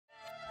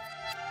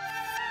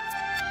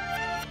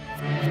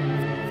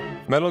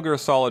Metal Gear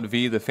Solid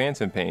V: The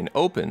Phantom Pain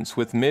opens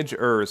with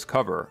Midge's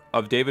cover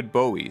of David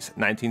Bowie's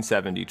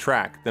 1970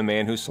 track, The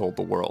Man Who Sold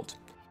the World.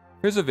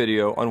 Here's a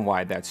video on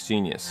why that's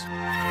genius.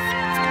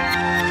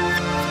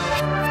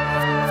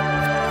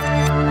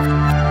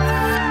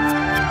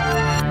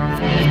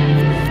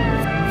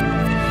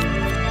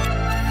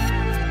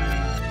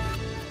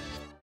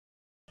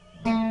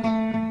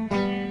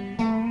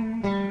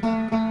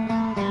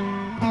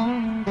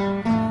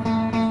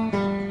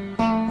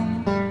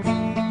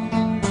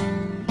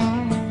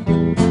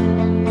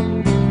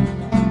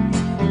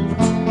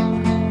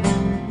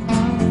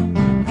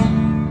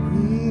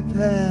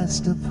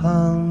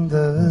 Upon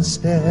the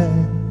stair.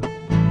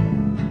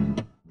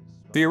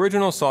 The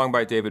original song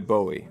by David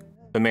Bowie,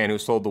 The Man Who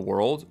Sold the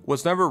World,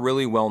 was never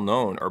really well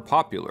known or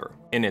popular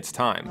in its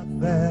time.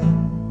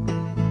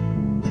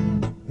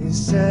 He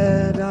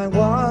said I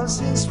was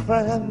his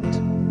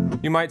friend.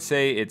 You might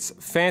say its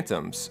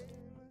phantoms,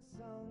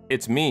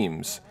 its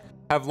memes,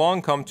 have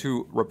long come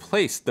to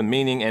replace the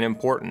meaning and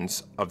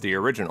importance of the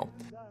original.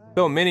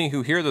 Though many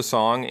who hear the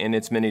song in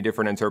its many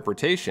different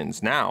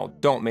interpretations now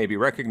don't maybe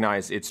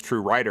recognize its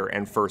true writer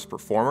and first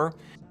performer,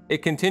 it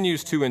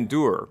continues to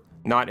endure,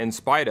 not in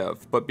spite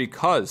of, but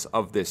because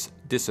of this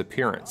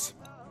disappearance.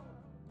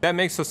 That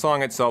makes the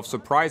song itself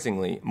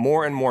surprisingly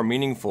more and more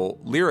meaningful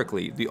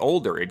lyrically the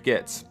older it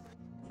gets.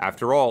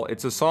 After all,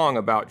 it's a song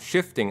about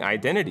shifting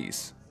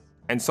identities,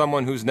 and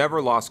someone who's never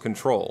lost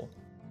control,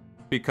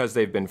 because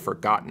they've been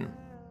forgotten.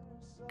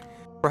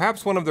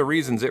 Perhaps one of the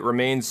reasons it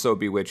remains so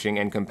bewitching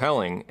and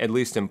compelling, at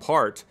least in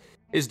part,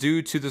 is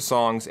due to the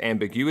song's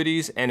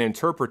ambiguities and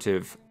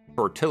interpretive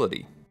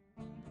fertility.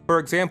 For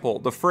example,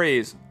 the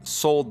phrase,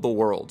 sold the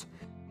world.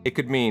 It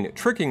could mean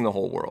tricking the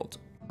whole world,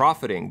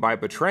 profiting by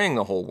betraying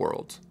the whole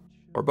world,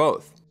 or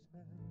both.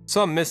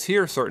 Some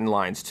mishear certain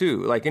lines too,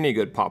 like any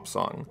good pop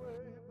song.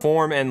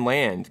 Form and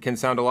land can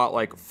sound a lot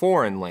like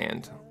foreign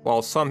land,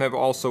 while some have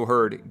also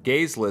heard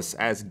gazeless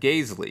as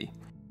gazely.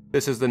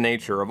 This is the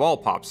nature of all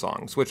pop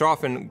songs, which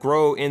often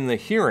grow in the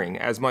hearing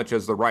as much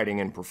as the writing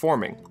and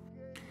performing.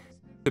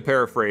 To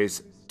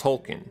paraphrase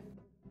Tolkien,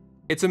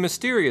 it's a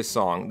mysterious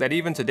song that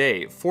even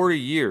today, 40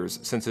 years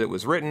since it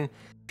was written,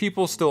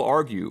 people still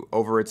argue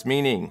over its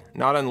meaning,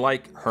 not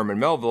unlike Herman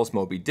Melville's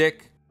Moby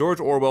Dick, George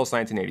Orwell's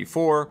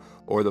 1984,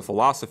 or the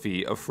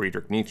philosophy of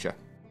Friedrich Nietzsche.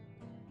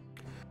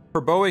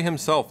 For Bowie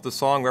himself, the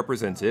song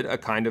represented a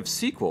kind of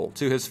sequel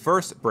to his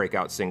first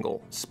breakout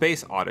single,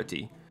 Space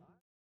Oddity,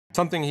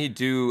 something he'd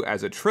do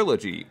as a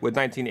trilogy with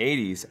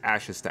 1980's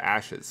Ashes to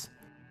Ashes.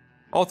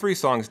 All three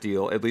songs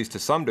deal, at least to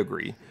some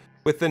degree,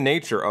 with the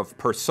nature of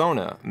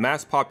persona,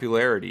 mass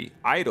popularity,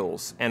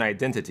 idols, and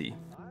identity.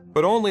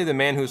 But only The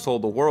Man Who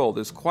Sold the World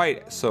is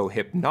quite so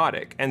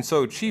hypnotic, and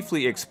so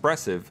chiefly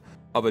expressive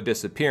of a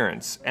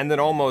disappearance, and then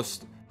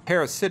almost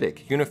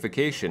parasitic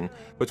unification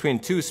between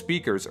two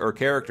speakers or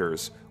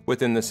characters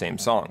within the same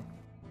song.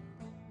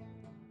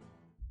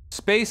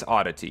 Space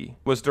Oddity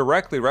was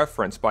directly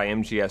referenced by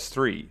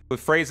MGS3, with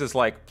phrases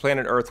like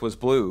Planet Earth was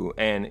blue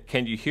and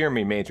Can you hear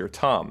me, Major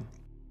Tom?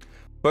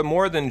 But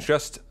more than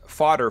just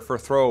fodder for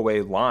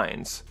throwaway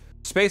lines,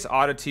 Space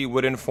Oddity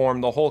would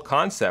inform the whole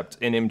concept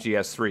in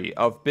MGS3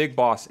 of Big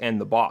Boss and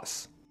the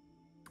Boss.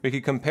 We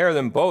could compare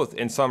them both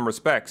in some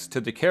respects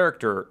to the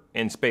character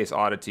in Space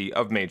Oddity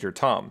of Major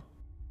Tom.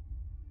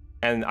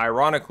 And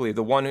ironically,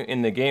 the one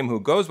in the game who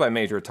goes by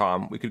Major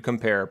Tom we could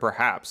compare,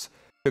 perhaps,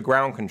 to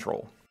Ground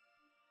Control,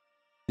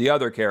 the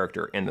other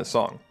character in the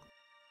song.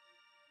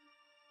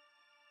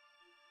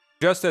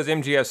 Just as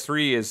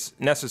MGS3 is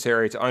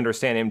necessary to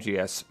understand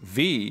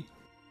MGSV,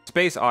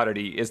 Space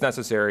Oddity is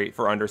necessary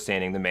for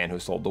understanding The Man Who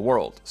Sold the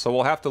World, so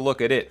we'll have to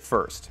look at it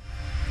first.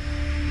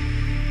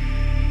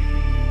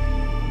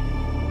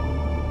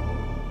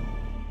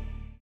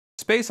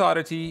 Space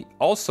Oddity,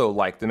 also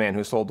like The Man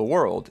Who Sold the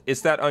World,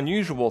 is that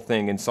unusual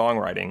thing in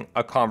songwriting,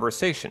 a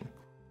conversation.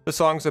 The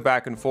song's a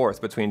back and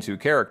forth between two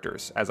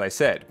characters, as I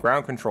said,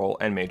 Ground Control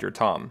and Major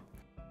Tom.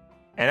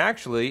 And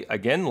actually,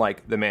 again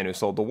like The Man Who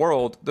Sold the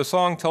World, the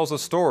song tells a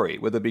story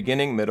with a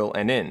beginning, middle,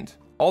 and end,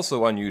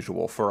 also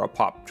unusual for a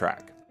pop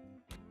track.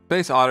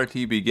 Space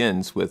Oddity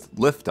begins with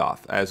liftoff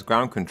as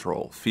Ground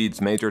Control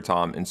feeds Major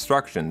Tom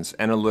instructions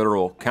and a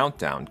literal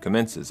countdown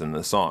commences in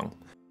the song.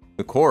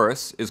 The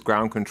chorus is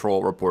Ground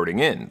Control reporting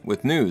in,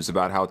 with news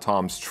about how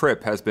Tom's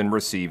trip has been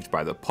received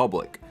by the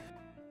public.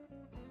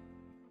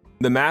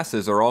 The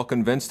masses are all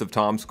convinced of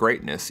Tom's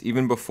greatness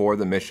even before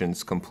the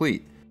mission's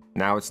complete.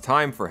 Now it's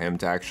time for him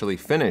to actually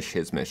finish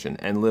his mission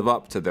and live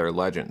up to their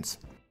legends.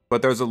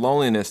 But there's a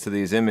loneliness to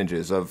these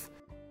images of,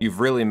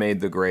 you've really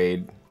made the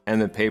grade, and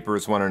the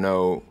papers want to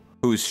know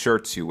whose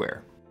shirts you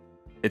wear.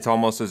 It's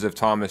almost as if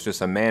Tom is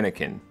just a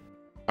mannequin,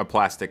 a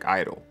plastic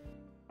idol.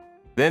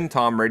 Then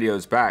Tom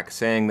radios back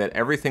saying that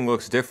everything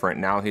looks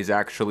different now he's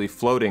actually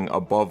floating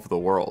above the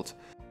world.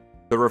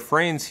 The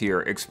refrains here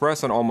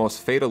express an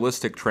almost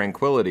fatalistic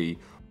tranquility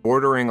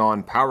bordering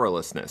on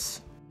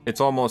powerlessness.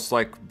 It's almost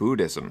like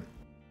Buddhism.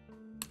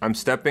 I'm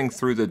stepping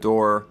through the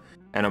door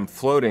and I'm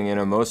floating in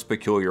a most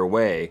peculiar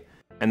way,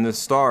 and the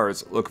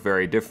stars look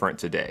very different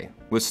today,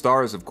 with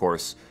stars, of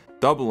course,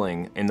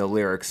 doubling in the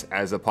lyrics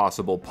as a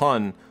possible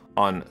pun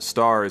on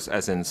stars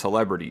as in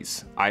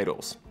celebrities,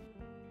 idols.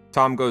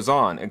 Tom goes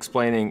on,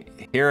 explaining,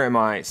 "Here am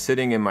I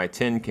sitting in my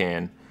tin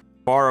can,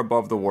 far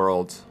above the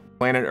world,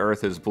 planet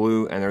Earth is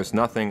blue and there's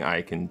nothing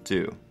I can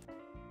do."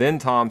 Then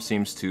Tom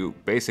seems to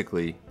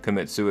basically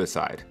commit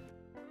suicide.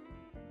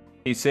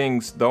 He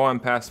sings, "Though I'm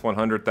past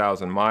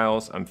 100,000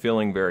 miles, I'm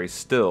feeling very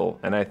still,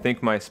 and I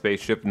think my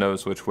spaceship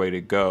knows which way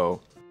to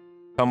go.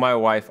 Tell my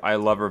wife I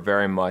love her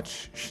very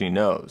much, she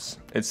knows."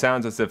 It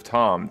sounds as if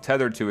Tom,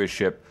 tethered to his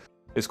ship,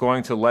 is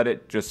going to let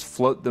it just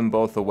float them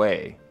both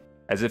away,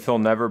 as if he'll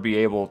never be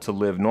able to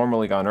live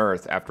normally on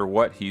Earth after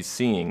what he's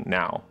seeing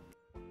now.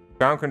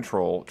 Ground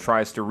Control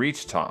tries to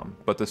reach Tom,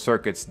 but the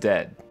circuit's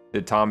dead.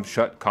 Did Tom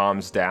shut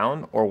comms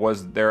down, or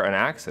was there an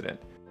accident?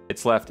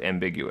 It's left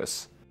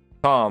ambiguous.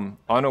 Tom,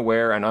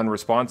 unaware and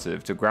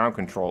unresponsive to ground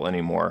control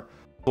anymore,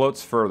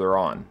 floats further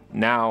on,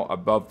 now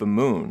above the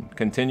moon,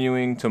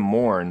 continuing to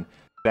mourn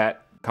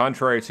that,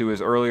 contrary to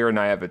his earlier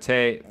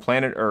naivete,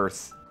 planet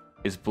Earth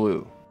is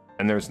blue,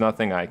 and there's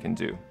nothing I can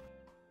do.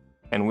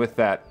 And with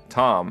that,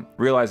 Tom,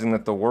 realizing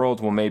that the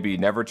world will maybe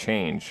never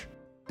change,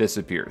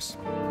 disappears.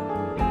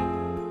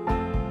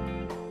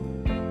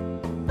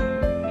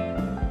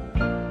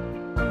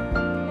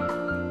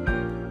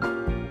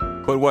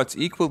 But what's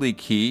equally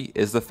key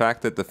is the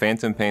fact that the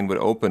Phantom Pain would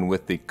open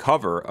with the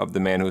cover of The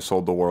Man Who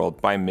Sold the World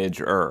by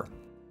Midge,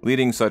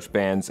 leading such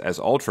bands as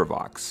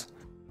Ultravox.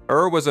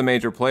 Was a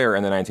major player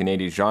in the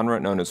 1980s genre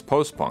known as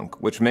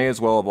post-punk, which may as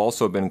well have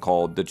also been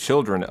called the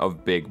children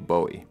of Big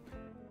Bowie.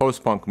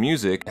 Post-punk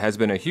music has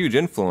been a huge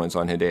influence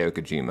on Hideo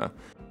Kojima,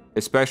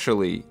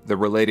 especially the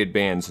related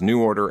bands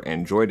New Order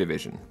and Joy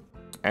Division.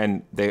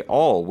 And they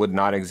all would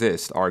not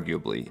exist,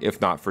 arguably,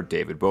 if not for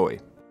David Bowie.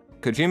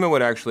 Kojima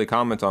would actually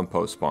comment on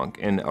post-punk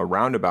in a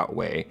roundabout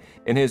way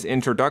in his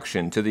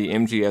introduction to the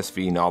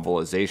MGSV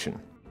novelization.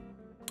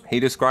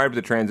 He described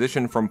the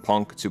transition from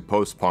punk to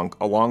post-punk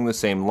along the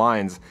same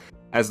lines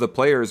as the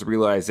player's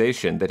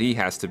realization that he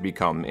has to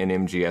become in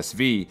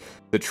MGSV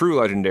the true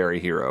legendary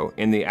hero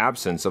in the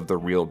absence of the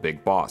real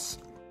big boss.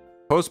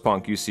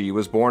 Post-punk, you see,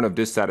 was born of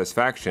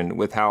dissatisfaction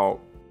with how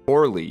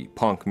poorly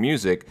punk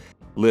music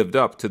lived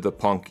up to the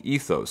punk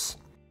ethos.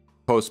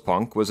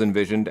 Post-punk was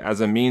envisioned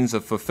as a means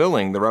of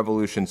fulfilling the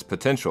revolution's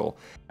potential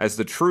as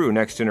the true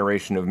next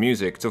generation of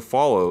music to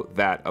follow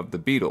that of the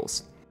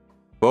Beatles.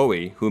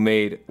 Bowie, who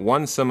made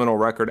one seminal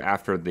record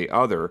after the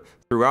other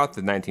throughout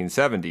the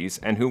 1970s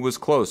and who was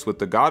close with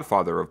the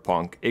godfather of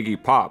punk,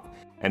 Iggy Pop,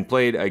 and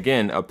played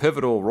again a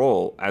pivotal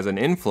role as an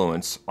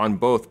influence on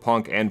both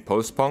punk and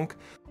post-punk,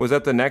 was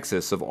at the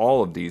nexus of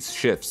all of these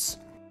shifts.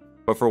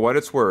 But for what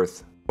it's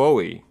worth,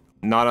 Bowie,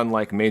 not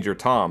unlike Major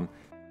Tom,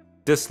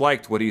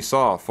 disliked what he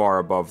saw far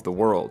above the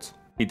world.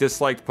 He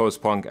disliked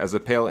post-punk as a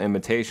pale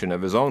imitation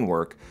of his own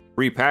work,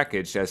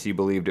 repackaged as he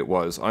believed it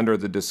was under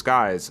the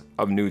disguise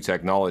of new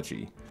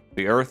technology.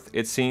 The Earth,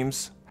 it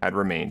seems, had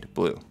remained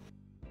blue.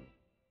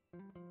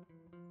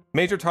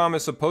 Major Tom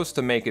is supposed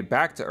to make it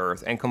back to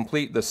Earth and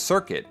complete the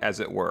circuit, as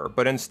it were,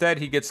 but instead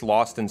he gets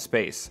lost in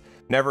space,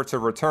 never to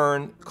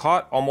return,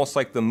 caught almost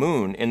like the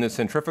moon in the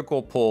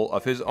centrifugal pull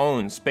of his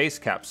own space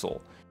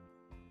capsule,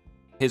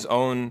 his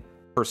own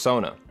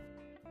persona.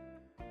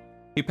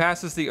 He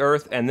passes the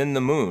Earth and then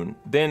the moon,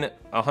 then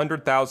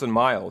 100,000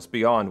 miles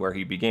beyond where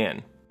he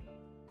began.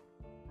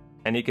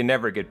 And he can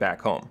never get back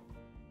home.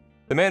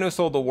 The Man Who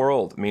Sold the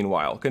World,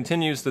 meanwhile,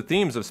 continues the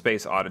themes of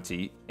Space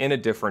Oddity in a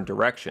different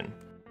direction.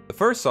 The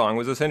first song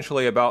was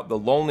essentially about the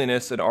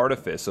loneliness and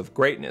artifice of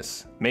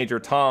greatness. Major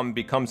Tom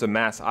becomes a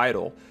mass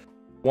idol,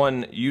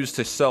 one used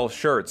to sell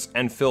shirts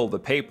and fill the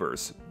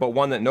papers, but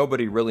one that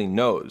nobody really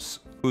knows,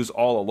 who's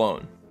all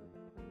alone.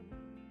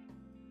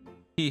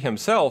 He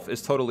himself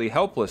is totally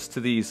helpless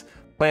to these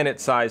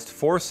planet-sized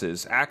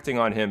forces acting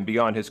on him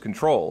beyond his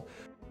control.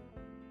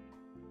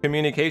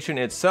 Communication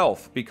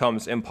itself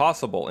becomes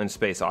impossible in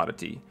Space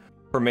Oddity,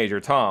 for Major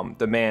Tom,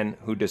 the man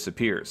who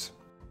disappears.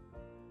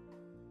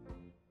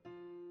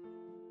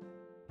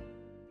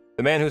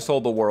 The Man Who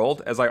Sold the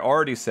World, as I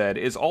already said,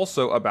 is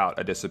also about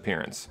a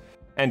disappearance.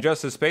 And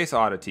just as Space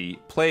Oddity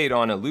played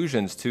on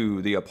allusions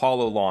to the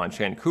Apollo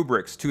launch and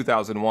Kubrick's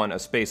 2001 A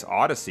Space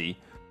Odyssey,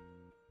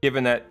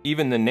 given that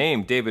even the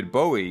name David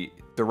Bowie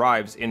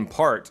derives in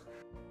part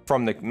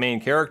from the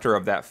main character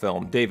of that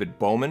film, David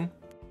Bowman,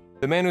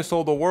 The Man Who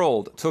Sold the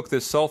World took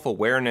this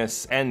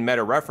self-awareness and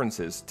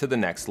meta-references to the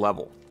next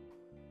level.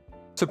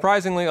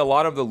 Surprisingly, a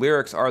lot of the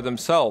lyrics are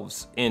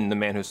themselves, in The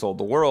Man Who Sold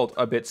the World,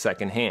 a bit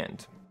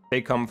secondhand.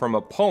 They come from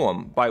a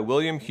poem by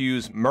William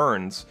Hughes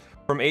Mearns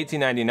from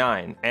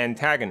 1899,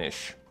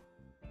 Antigonish.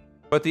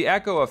 But the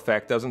echo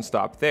effect doesn't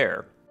stop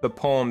there. The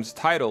poem's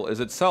title is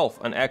itself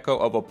an echo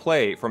of a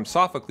play from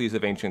Sophocles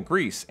of ancient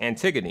Greece,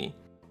 Antigone.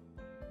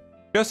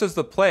 Just as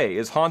the play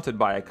is haunted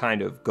by a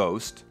kind of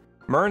ghost,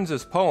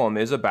 Mearns' poem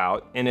is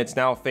about, in its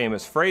now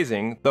famous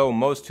phrasing, though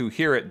most who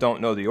hear it don't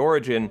know the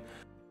origin,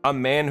 a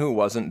man who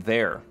wasn't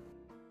there.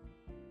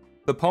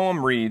 The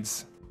poem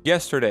reads,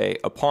 "Yesterday,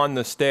 upon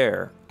the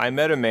stair, I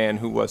met a man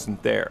who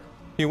wasn't there.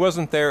 He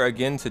wasn't there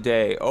again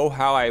today, oh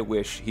how I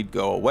wish he'd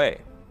go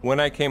away." When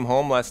I came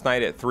home last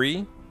night at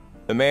 3,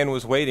 the man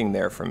was waiting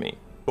there for me.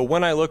 But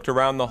when I looked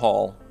around the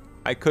hall,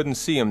 I couldn't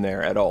see him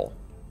there at all.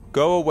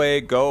 Go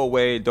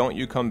away, don't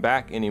you come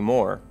back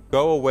anymore.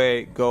 Go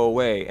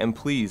away, and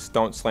please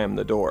don't slam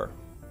the door.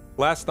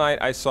 Last night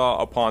I saw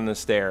upon the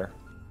stair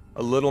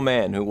a little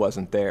man who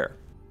wasn't there.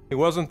 He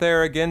wasn't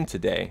there again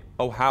today.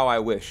 Oh, how I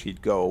wish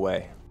he'd go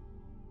away.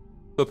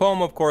 The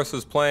poem, of course,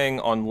 is playing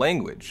on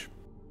language,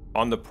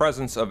 on the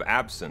presence of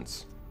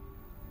absence,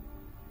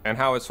 and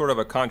how it's sort of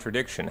a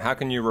contradiction. How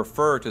can you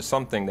refer to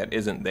something that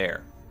isn't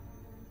there?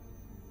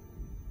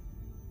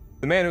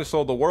 The Man Who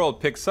Sold the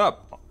World picks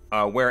up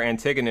where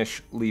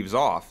Antigonish leaves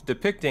off,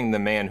 depicting the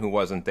man who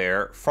wasn't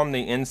there from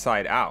the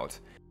inside out.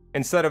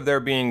 Instead of there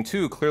being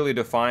two clearly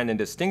defined and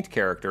distinct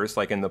characters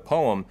like in the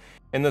poem,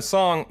 in the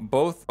song,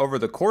 both over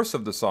the course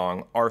of the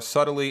song are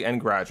subtly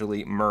and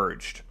gradually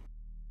merged.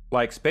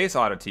 Like Space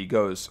Oddity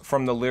goes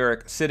from the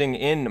lyric sitting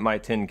in my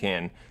tin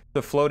can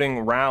to floating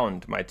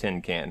round my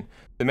tin can.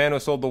 The Man Who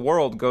Sold the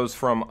World goes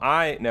from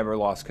I never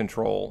lost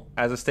control,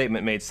 as a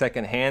statement made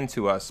secondhand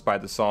to us by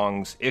the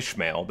song's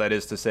Ishmael, that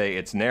is to say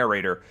its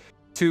narrator,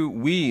 to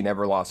we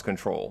never lost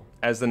control,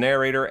 as the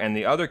narrator and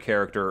the other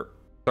character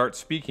start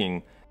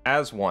speaking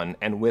as one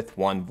and with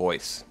one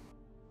voice.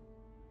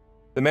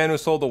 The Man Who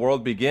Sold the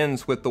World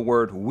begins with the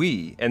word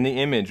we and the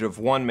image of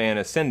one man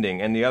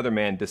ascending and the other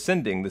man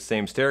descending the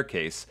same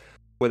staircase,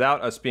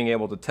 without us being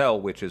able to tell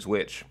which is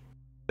which.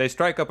 They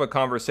strike up a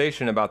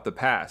conversation about the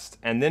past,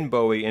 and then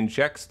Bowie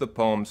injects the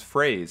poem's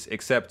phrase,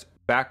 except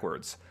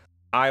backwards.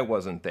 I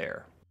wasn't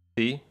there.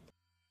 See?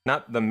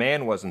 Not the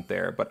man wasn't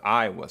there, but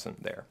I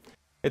wasn't there.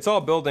 It's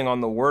all building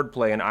on the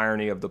wordplay and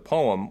irony of the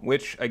poem,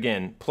 which,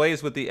 again,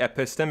 plays with the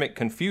epistemic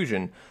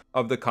confusion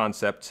of the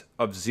concept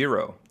of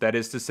zero, that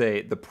is to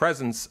say, the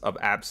presence of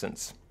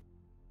absence,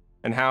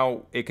 and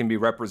how it can be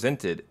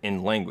represented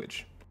in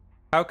language.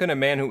 How can a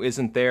man who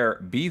isn't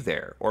there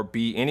or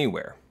be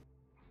anywhere?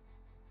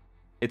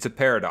 It's a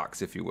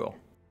paradox, if you will.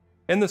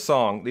 In the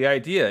song, the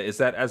idea is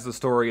that as the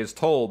story is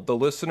told, the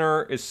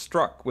listener is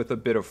struck with a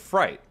bit of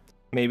fright.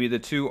 Maybe the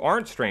two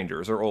aren't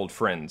strangers or old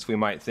friends, we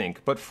might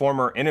think, but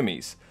former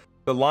enemies.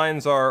 The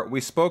lines are,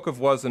 we spoke of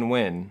was and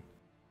when.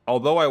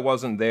 Although I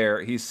wasn't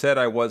there, he said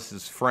I was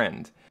his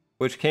friend,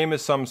 which came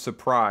as some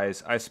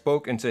surprise. I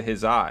spoke into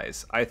his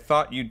eyes. I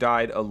thought you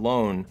died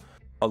alone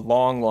a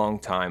long, long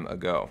time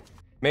ago.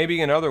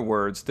 Maybe in other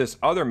words, this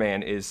other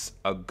man is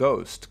a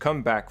ghost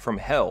come back from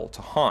hell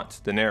to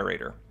haunt the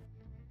narrator.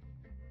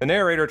 The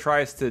narrator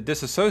tries to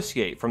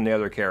disassociate from the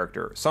other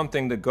character,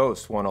 something the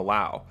ghost won't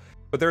allow.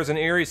 But there's an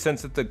eerie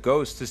sense that the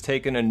ghost has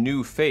taken a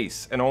new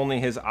face and only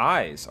his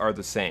eyes are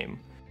the same.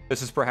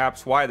 This is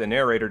perhaps why the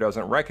narrator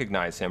doesn't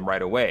recognize him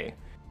right away.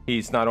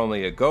 He's not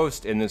only a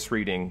ghost in this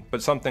reading,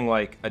 but something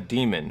like a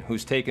demon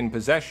who's taken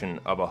possession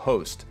of a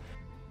host,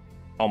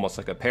 almost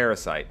like a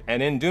parasite,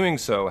 and in doing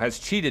so has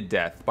cheated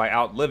death by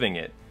outliving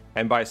it,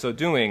 and by so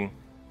doing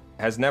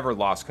has never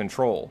lost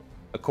control,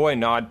 a coy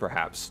nod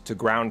perhaps to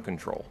ground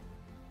control.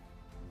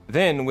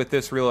 Then, with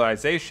this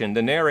realization,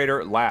 the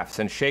narrator laughs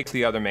and shakes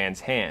the other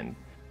man's hand,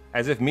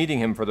 as if meeting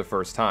him for the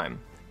first time.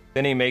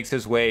 Then he makes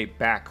his way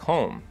back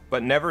home,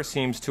 but never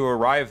seems to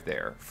arrive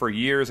there. For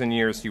years and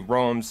years he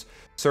roams,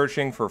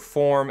 searching for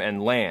form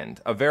and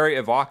land, a very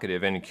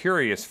evocative and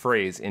curious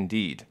phrase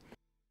indeed.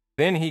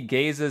 Then he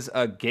gazes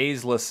a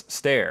gazeless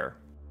stare,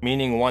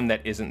 meaning one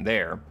that isn't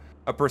there,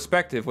 a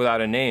perspective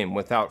without a name,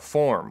 without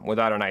form,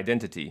 without an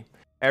identity.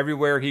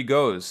 Everywhere he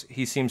goes,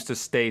 he seems to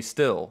stay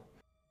still,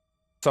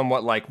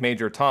 somewhat like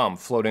Major Tom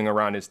floating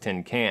around his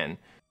tin can,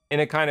 in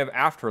a kind of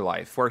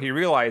afterlife where he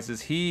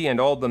realizes he and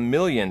all the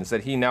millions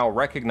that he now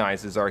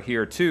recognizes are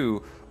here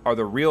too are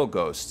the real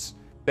ghosts.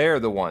 They're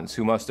the ones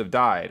who must have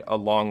died a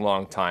long,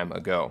 long time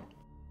ago.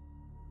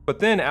 But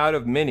then out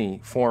of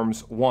many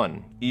forms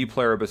one, e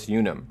pluribus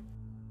unum.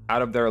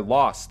 Out of their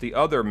loss, the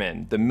other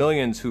men, the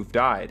millions who've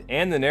died,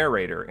 and the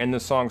narrator in the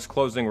song's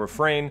closing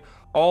refrain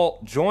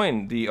all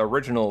join the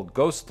original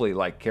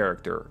ghostly-like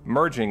character,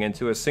 merging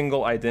into a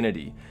single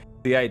identity,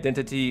 the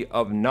identity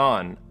of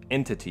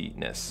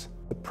non-entityness,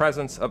 the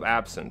presence of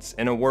absence,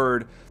 in a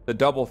word, the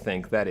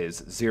doublethink that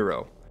is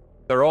zero.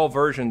 They're all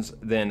versions,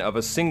 then, of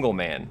a single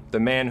man, the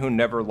man who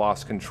never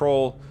lost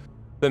control,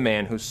 the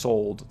man who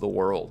sold the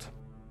world.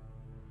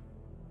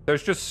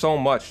 There's just so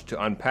much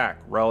to unpack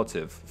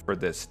relative for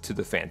this to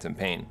the Phantom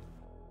Pain.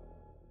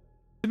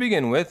 To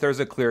begin with, there's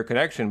a clear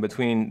connection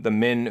between the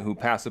men who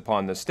pass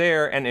upon the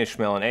stair and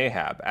Ishmael and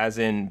Ahab, as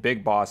in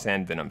Big Boss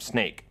and Venom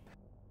Snake.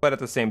 But at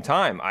the same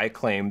time, I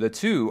claim the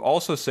two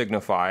also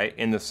signify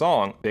in the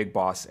song Big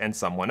Boss and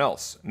someone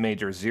else,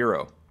 Major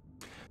Zero.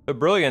 The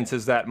brilliance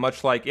is that,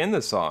 much like in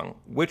the song,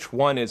 which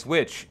one is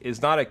which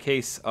is not a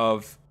case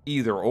of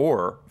either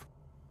or,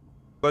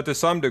 but to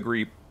some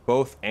degree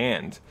both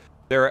and.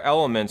 There are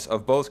elements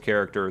of both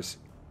characters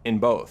in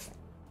both.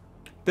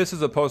 This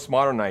is a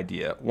postmodern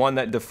idea, one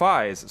that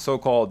defies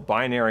so-called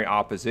binary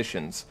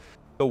oppositions.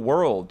 The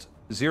world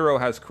Zero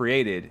has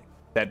created,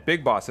 that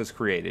Big Boss has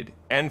created,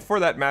 and for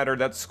that matter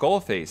that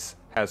Skullface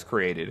has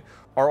created,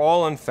 are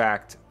all in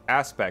fact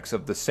aspects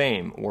of the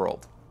same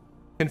world.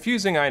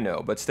 Confusing, I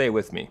know, but stay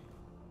with me.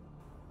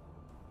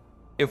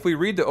 If we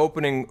read the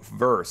opening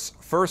verse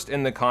first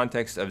in the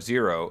context of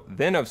Zero,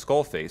 then of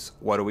Skullface,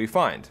 what do we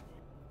find?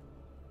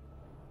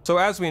 So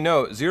as we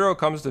know, Zero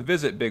comes to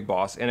visit Big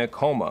Boss in a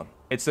coma.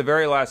 It's the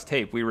very last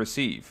tape we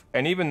receive,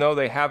 and even though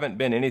they haven't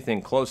been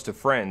anything close to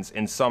friends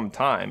in some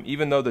time,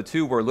 even though the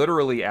two were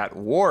literally at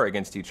war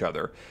against each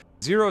other,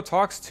 Zero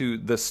talks to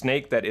the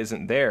snake that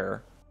isn't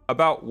there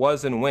about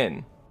was and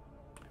when,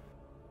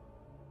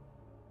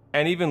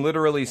 and even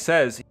literally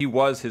says he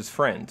was his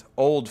friend,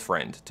 old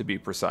friend to be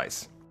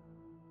precise.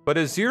 But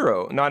is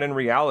Zero not in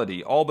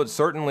reality all but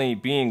certainly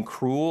being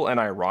cruel and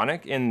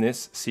ironic in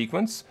this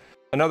sequence?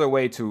 Another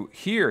way to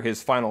hear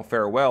his final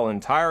farewell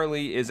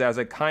entirely is as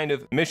a kind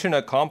of mission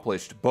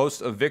accomplished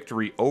boast of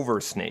victory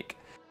over Snake.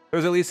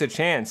 There's at least a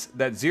chance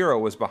that Zero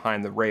was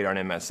behind the raid on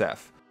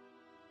MSF.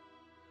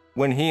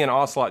 When he and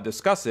Ocelot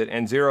discuss it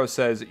and Zero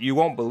says, "You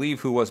won't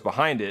believe who was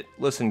behind it,"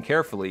 listen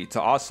carefully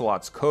to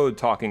Ocelot's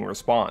code-talking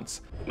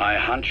response. My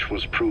hunch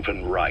was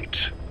proven right.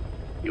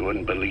 You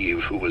wouldn't believe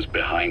who was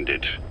behind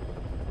it.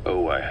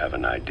 Oh, I have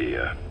an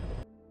idea.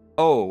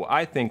 Oh,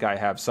 I think I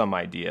have some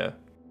idea.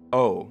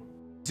 Oh.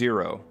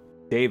 Zero.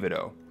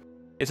 David-O.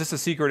 Is this a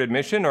secret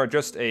admission or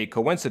just a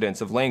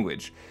coincidence of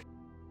language?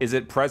 Is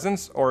it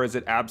presence or is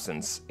it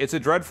absence? It's a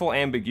dreadful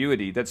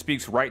ambiguity that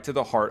speaks right to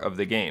the heart of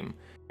the game.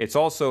 It's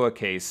also a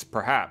case,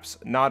 perhaps,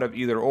 not of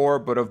either or,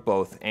 but of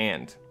both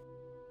and.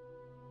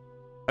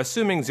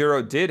 Assuming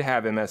Zero did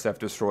have MSF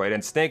destroyed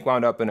and Snake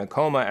wound up in a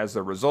coma as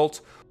the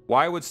result,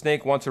 why would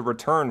Snake want to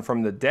return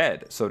from the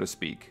dead, so to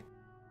speak?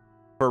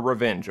 For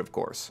revenge, of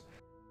course.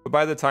 But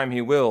by the time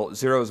he will,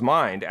 Zero's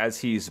mind, as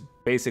he's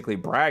basically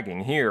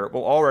bragging here,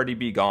 will already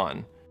be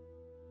gone.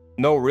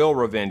 No real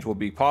revenge will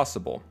be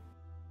possible.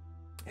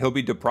 He'll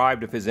be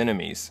deprived of his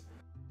enemies.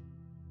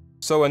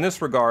 So in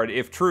this regard,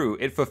 if true,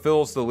 it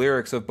fulfills the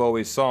lyrics of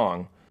Bowie's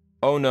song,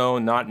 "Oh no,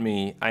 not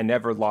me, I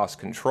never lost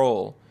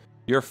control.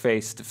 You're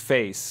face to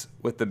face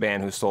with the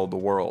man who stole the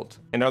world."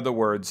 In other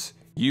words,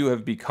 you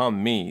have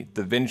become me,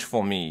 the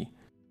vengeful me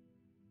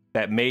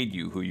that made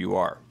you who you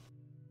are.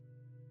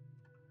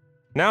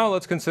 Now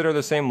let's consider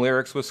the same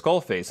lyrics with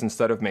Skullface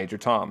instead of Major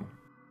Tom.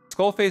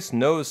 Skullface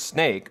knows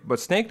Snake, but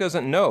Snake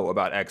doesn't know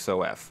about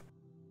XOF.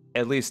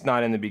 At least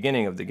not in the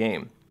beginning of the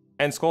game.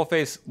 And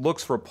Skullface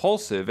looks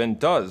repulsive and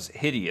does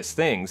hideous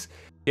things,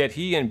 yet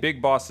he and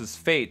Big Boss's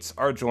fates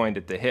are joined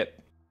at the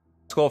hip.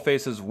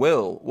 Skullface's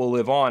will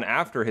live on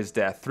after his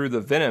death through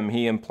the venom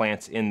he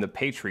implants in the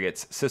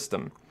Patriot's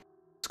system.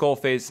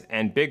 Skullface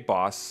and Big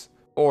Boss,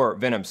 or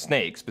Venom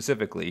Snake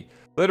specifically,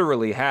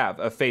 literally have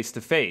a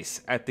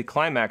face-to-face at the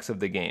climax of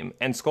the game,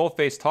 and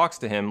Skullface talks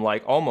to him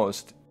like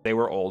almost they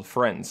were old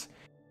friends.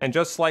 And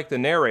just like the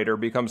narrator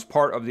becomes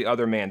part of the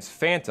other man's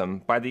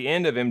phantom, by the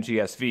end of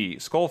MGSV,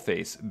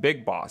 Skullface,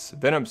 Big Boss,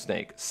 Venom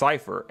Snake,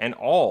 Cypher, and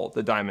all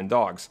the Diamond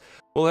Dogs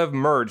will have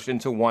merged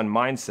into one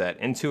mindset,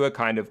 into a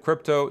kind of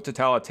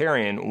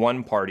crypto-totalitarian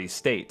one-party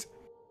state.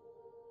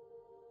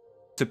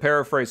 To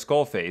paraphrase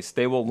Skullface,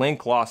 they will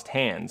link lost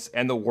hands,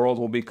 and the world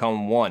will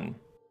become one.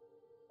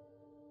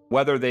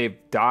 Whether they've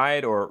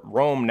died or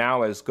roam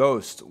now as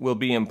ghosts will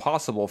be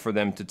impossible for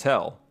them to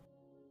tell.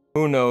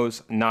 Who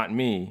knows? Not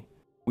me.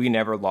 We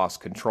never lost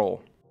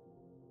control.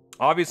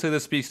 Obviously,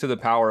 this speaks to the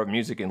power of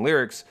music and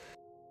lyrics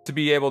to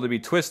be able to be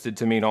twisted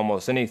to mean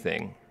almost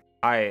anything.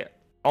 I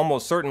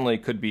almost certainly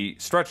could be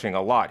stretching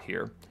a lot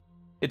here.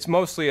 It's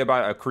mostly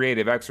about a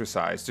creative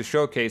exercise to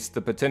showcase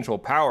the potential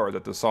power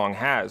that the song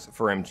has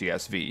for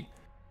MGSV,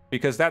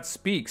 because that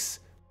speaks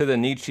to the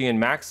Nietzschean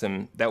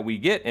maxim that we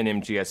get in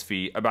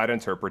MGSV about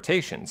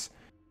interpretations.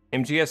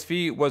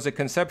 MGSV was a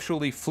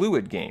conceptually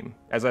fluid game,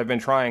 as I've been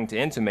trying to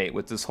intimate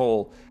with this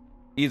whole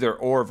either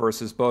or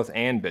versus both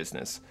and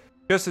business,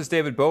 just as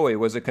David Bowie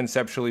was a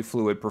conceptually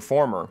fluid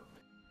performer.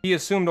 He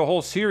assumed a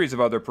whole series of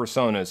other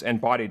personas and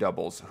body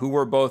doubles who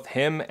were both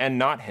him and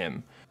not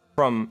him,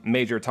 from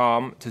Major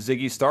Tom to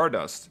Ziggy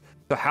Stardust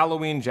to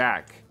Halloween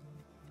Jack,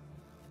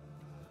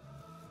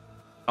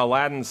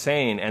 Aladdin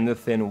Sane, and the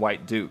Thin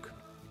White Duke.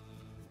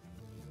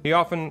 He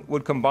often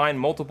would combine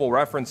multiple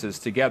references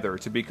together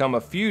to become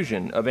a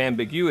fusion of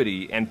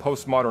ambiguity and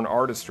postmodern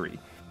artistry.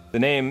 The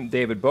name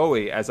David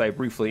Bowie, as I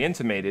briefly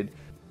intimated,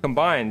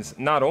 combines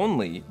not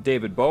only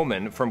David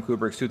Bowman from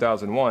Kubrick's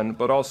 2001,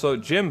 but also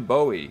Jim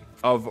Bowie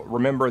of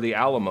Remember the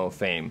Alamo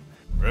fame.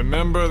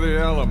 Remember the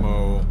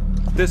Alamo.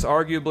 This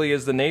arguably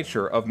is the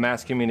nature of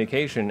mass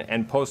communication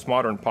and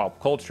postmodern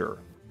pop culture.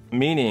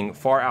 Meaning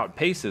far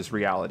outpaces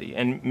reality,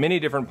 and many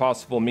different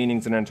possible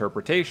meanings and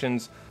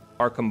interpretations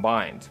are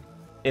combined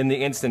in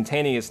the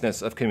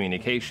instantaneousness of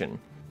communication.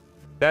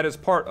 That is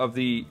part of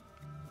the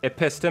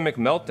epistemic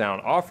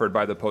meltdown offered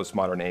by the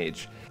postmodern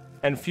age,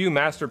 and few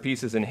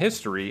masterpieces in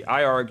history,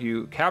 I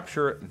argue,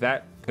 capture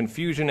that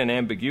confusion and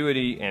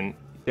ambiguity and,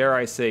 dare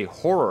I say,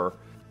 horror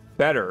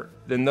better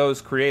than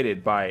those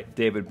created by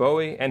David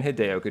Bowie and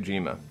Hideo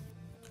Kojima.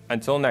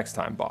 Until next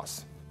time,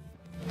 boss.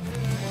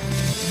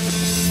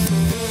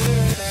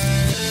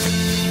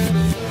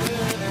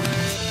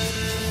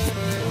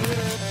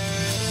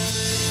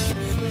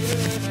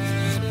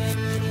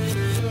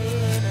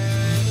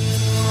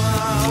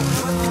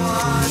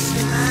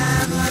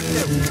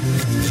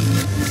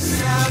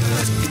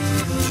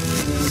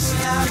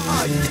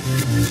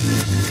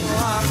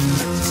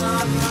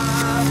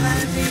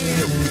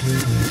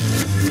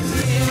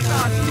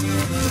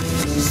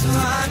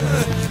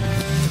 Son,